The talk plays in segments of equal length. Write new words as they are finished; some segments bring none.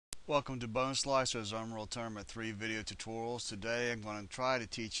Welcome to Bone Slicer's Unreal Tournament 3 video tutorials. Today I'm going to try to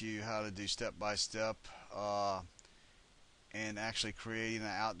teach you how to do step-by-step and actually creating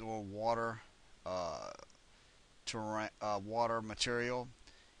an outdoor water material.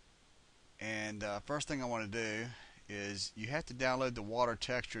 And first thing I want to do is you have to download the water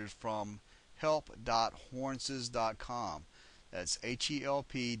textures from help.horances.com. That's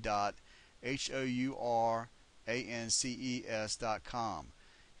help.horances.com.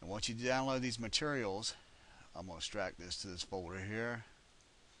 And once you download these materials, I'm going to extract this to this folder here.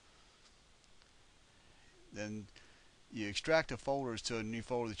 Then you extract the folders to a new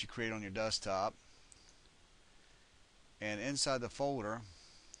folder that you create on your desktop. And inside the folder,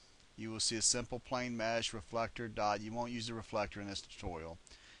 you will see a simple plain mesh reflector dot. You won't use the reflector in this tutorial.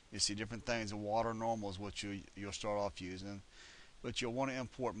 You see different things. The water normal is what you'll start off using, but you'll want to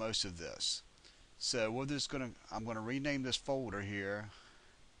import most of this. So I'm going to rename this folder here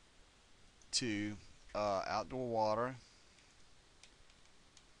to outdoor water,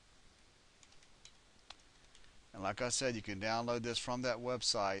 and like I said, you can download this from that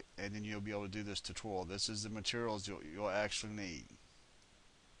website and then you'll be able to do this tutorial. This is the materials you'll actually need.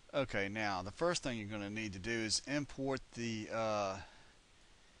 Okay, now the first thing you're going to need to do is import the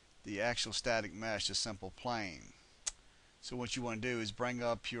actual static mesh, the simple plane. So what you want to do is bring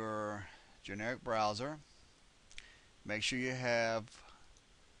up your generic browser, make sure you have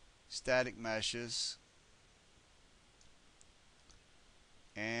static meshes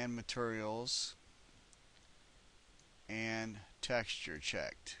and materials and texture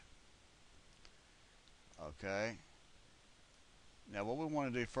checked. Okay, now what we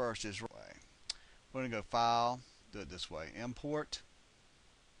want to do first is we're going to go File, do it this way, Import,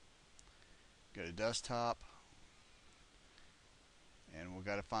 go to Desktop, and we've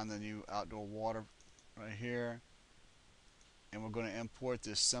got to find the new outdoor water right here, and we're going to import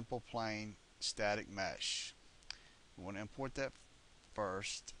this simple plain static mesh. We want to import that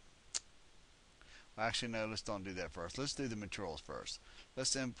first. Well, actually no, let's don't do that first. Let's do the materials first.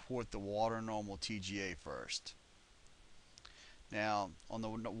 Let's import the water normal TGA first. Now on the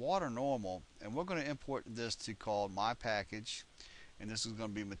water normal, and we're going to import this to called my package, and this is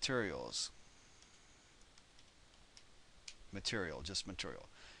going to be materials, just material.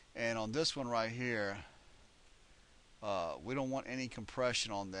 And on this one right here, we don't want any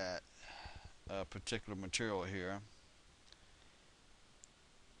compression on that particular material here.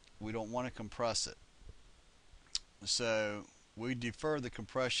 We don't want to compress it, so we defer the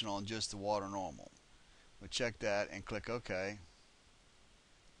compression on just the water normal. We check that and click OK.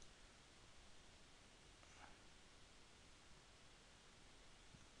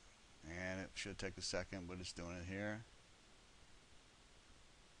 And it should take a second, but it's doing it here.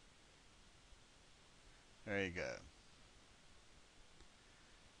 There you go.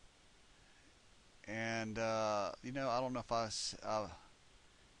 And you know, I don't know if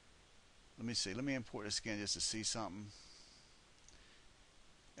let me see. Let me import this again just to see something.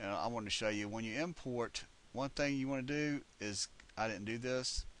 And I wanted to show you when you import. One thing you want to do is, I didn't do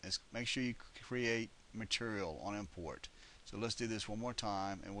this, is make sure you create material on import. So let's do this one more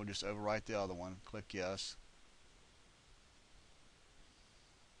time, and we'll just overwrite the other one. Click yes.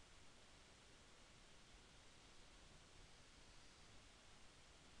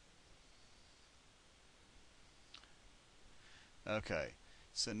 Okay,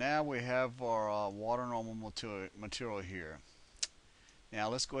 so now we have our water normal material here. Now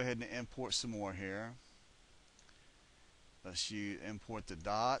let's go ahead and import some more here. Let's import the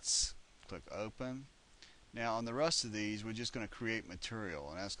dots, click open. Now on the rest of these, we're just going to create material,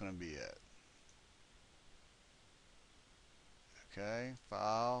 and that's going to be it. Okay,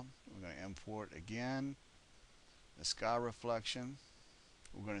 file, we're going to import again the sky reflection.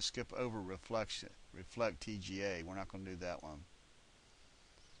 We're going to skip over reflect TGA. We're not going to do that one.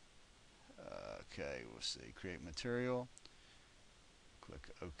 Okay, we'll see, create material, click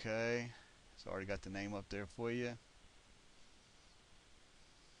OK. It's already got the name up there for you.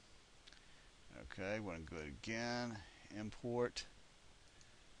 Okay, we're going to go again, import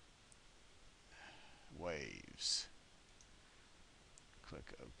waves,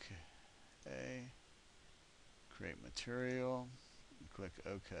 click OK, create material, and click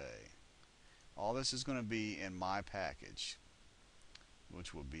OK. All this is going to be in my package,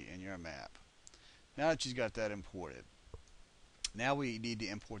 which will be in your map. Now that you've got that imported, now we need to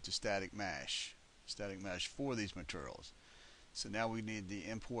import the static mesh for these materials. So now we need to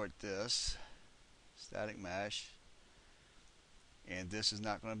import this static mesh, and this is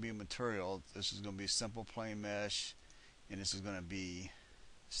not going to be a material. This is going to be a simple plain mesh, and this is going to be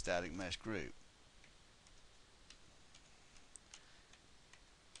static mesh group.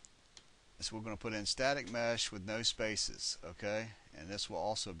 So we're going to put in static mesh with no spaces, okay? And this will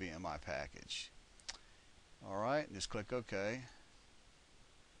also be in my package. Alright, just click OK.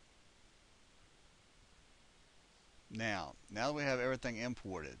 Now that we have everything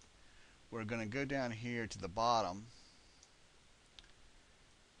imported, we're going to go down here to the bottom.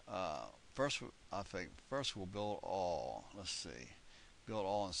 I think first we'll build all. Let's see. Build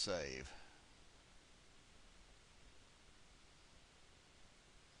all and save.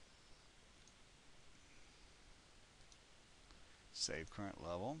 Save current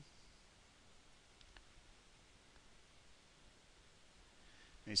level.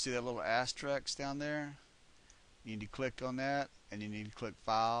 And you see that little asterisk down there? You need to click on that, and you need to click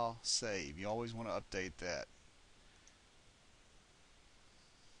File, Save. You always want to update that.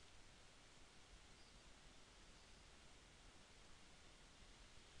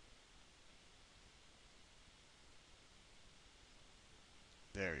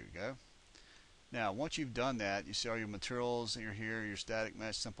 There you go. Now, once you've done that, you see all your materials that are here, your static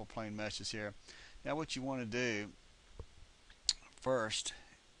mesh, simple plain mesh is here. Now, what you want to do first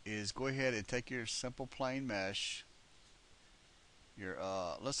is go ahead and take your simple plain mesh.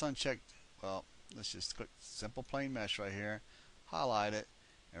 Let's uncheck. Well, let's just click simple plain mesh right here, highlight it,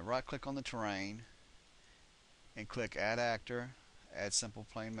 and right-click on the terrain, and click Add Actor, Add Simple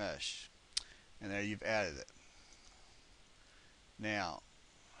Plain Mesh, and there you've added it. Now,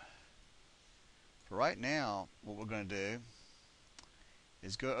 for right now, what we're going to do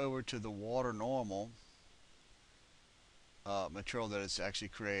is go over to the water normal material that it's actually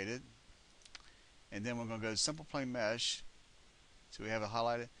created, and then we're going to go to Simple Plain Mesh. So we have it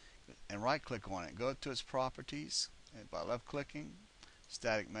highlighted, and right click on it. Go up to its properties, and by left clicking,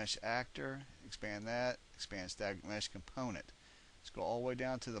 Static Mesh Actor, expand that, expand Static Mesh Component. Let's go all the way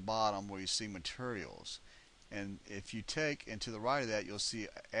down to the bottom where you see materials. And if you take, and to the right of that, you'll see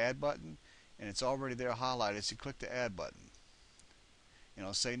Add button, and it's already there highlighted, so click the Add button. And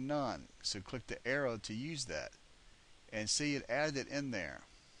it'll say None, so click the arrow to use that. And see, it added it in there.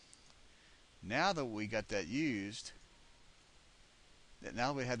 Now that we got that used,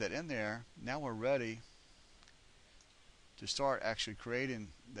 now we have that in there, now we're ready to start actually creating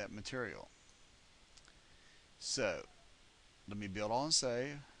that material. So, let me build all and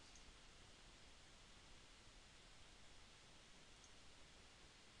save.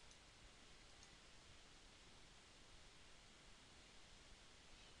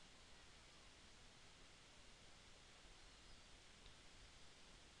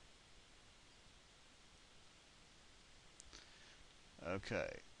 Okay.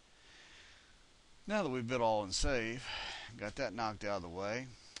 Now that we've built all and save, got that knocked out of the way,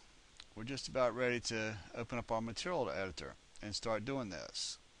 we're just about ready to open up our material editor and start doing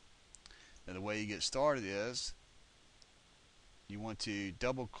this. Now the way you get started is you want to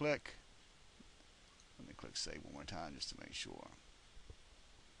double click. Let me click save one more time just to make sure.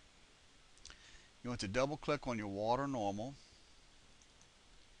 You want to double click on your water normal.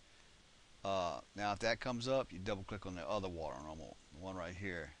 Now if that comes up, you double click on the other water normal, the one right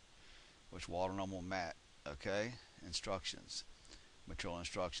here, which water normal mat. Okay, instructions, material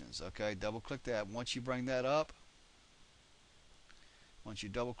instructions. Okay, double click that. Once you bring that up, once you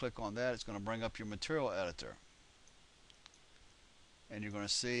double click on that, it's going to bring up your material editor, and you're going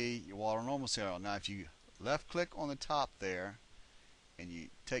to see your water normal serial. Now if you left click on the top there and you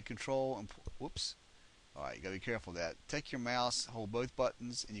take control and whoops, alright, you gotta be careful of that. Take your mouse, hold both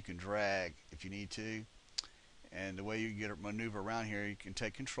buttons, and you can drag if you need to. And the way you get a maneuver around here, you can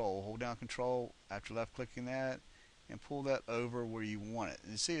take control, hold down control after left clicking that, and pull that over where you want it.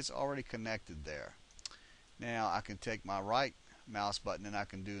 And you see it's already connected there. Now I can take my right mouse button and I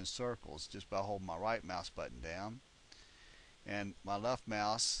can do in circles just by holding my right mouse button down. And my left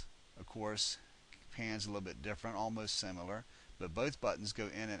mouse, of course, pans a little bit different, almost similar, but both buttons go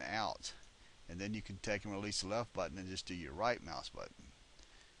in and out. And then you can take and release the left button and just do your right mouse button,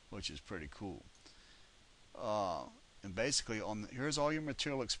 which is pretty cool. And basically, here's all your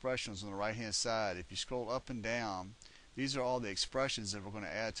material expressions on the right hand side. If you scroll up and down, these are all the expressions that we're going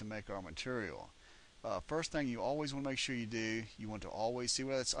to add to make our material. First thing you always want to make sure you do, you want to always see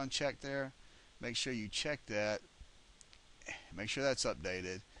whether it's unchecked there. Make sure you check that. Make sure that's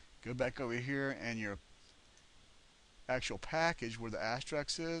updated. Go back over here and your actual package where the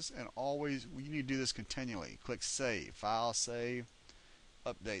asterisk is, and always you need to do this continually. Click save, file, save,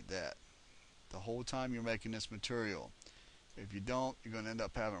 update that the whole time you're making this material. If you don't, you're going to end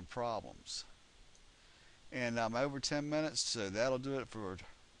up having problems. And I'm over 10 minutes, so that'll do it for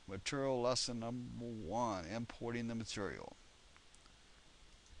material lesson number 1, importing the material.